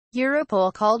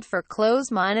Europol called for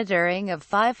close monitoring of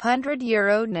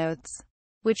 €500 notes,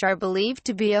 which are believed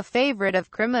to be a favorite of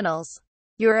criminals.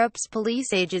 Europe's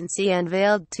police agency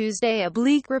unveiled Tuesday a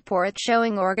bleak report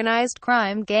showing organized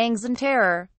crime gangs and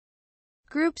terror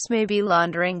groups may be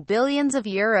laundering billions of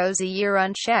euros a year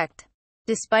unchecked.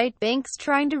 Despite banks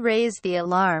trying to raise the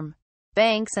alarm,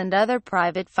 banks and other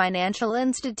private financial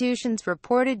institutions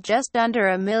reported just under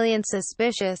 1 million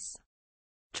suspicious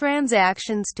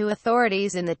transactions to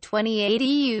authorities in the 28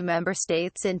 EU member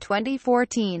states in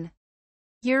 2014.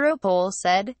 Europol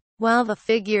said, while the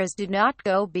figures do not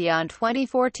go beyond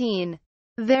 2014,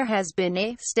 there has been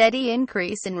a steady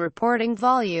increase in reporting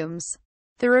volumes.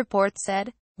 The report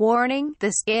said, warning,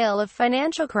 the scale of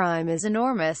financial crime is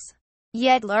enormous,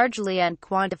 yet largely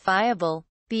unquantifiable.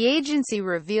 The agency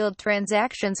revealed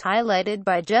transactions highlighted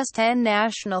by just 10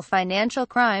 national financial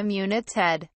crime units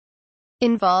had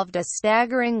involved a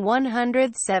staggering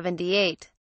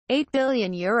 €178.8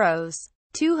 billion,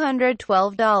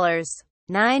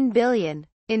 $212.9 billion,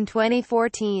 in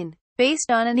 2014, based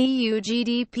on an EU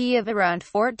GDP of around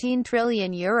 €14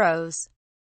 trillion.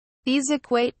 These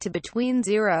equate to between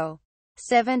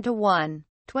 0.7 to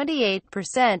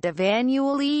 1.28% of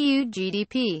annual EU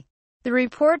GDP. The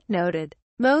report noted,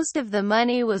 most of the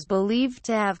money was believed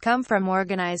to have come from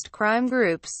organized crime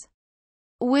groups,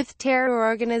 with terror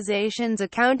organizations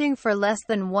accounting for less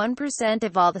than 1%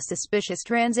 of all the suspicious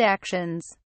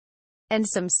transactions. And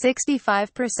some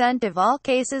 65% of all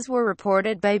cases were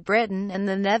reported by Britain and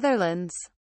the Netherlands.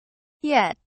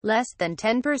 Yet, less than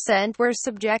 10% were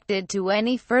subjected to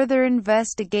any further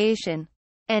investigation,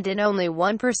 and in only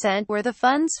 1% were the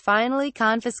funds finally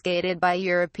confiscated by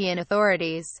European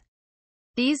authorities.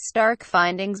 These stark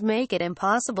findings make it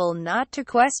impossible not to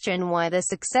question why the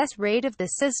success rate of the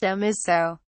system is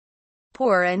so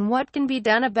poor and what can be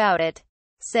done about it,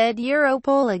 said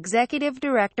Europol Executive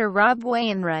Director Rob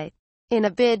Wainwright. In a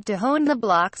bid to hone the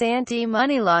bloc's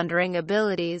anti-money laundering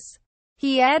abilities,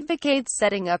 he advocates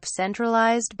setting up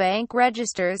centralized bank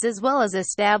registers as well as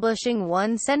establishing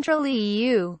one central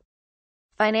EU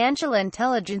financial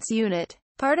intelligence unit.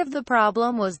 Part of the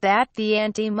problem was that the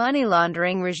anti-money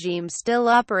laundering regime still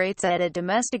operates at a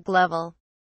domestic level,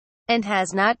 and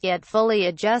has not yet fully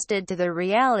adjusted to the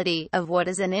reality of what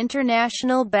is an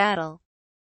international battle,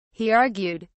 he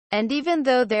argued. And even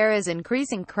though there is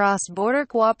increasing cross-border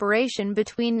cooperation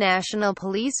between national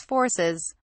police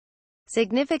forces,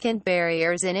 significant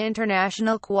barriers in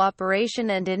international cooperation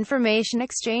and information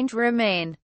exchange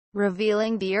remain,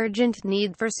 revealing the urgent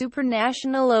need for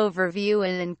supranational overview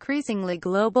in increasingly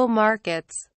global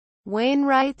markets.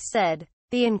 Wainwright said,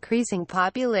 the increasing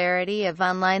popularity of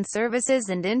online services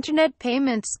and internet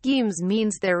payment schemes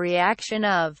means the reaction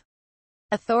of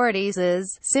authorities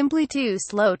is simply too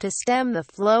slow to stem the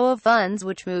flow of funds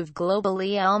which move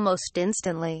globally almost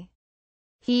instantly.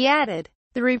 He added,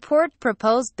 the report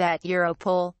proposed that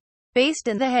Europol, based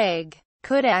in The Hague,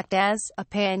 could act as a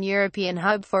pan-European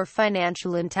hub for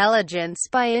financial intelligence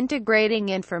by integrating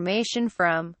information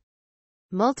from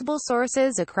multiple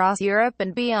sources across Europe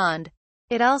and beyond.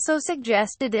 It also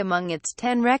suggested among its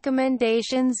 10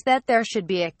 recommendations that there should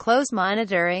be a close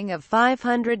monitoring of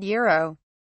 €500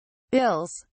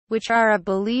 bills, which are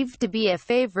believed to be a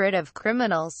favorite of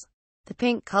criminals. The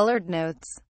pink-colored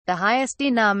notes, the highest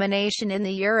denomination in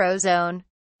the Eurozone,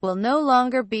 will no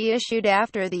longer be issued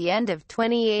after the end of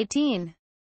 2018.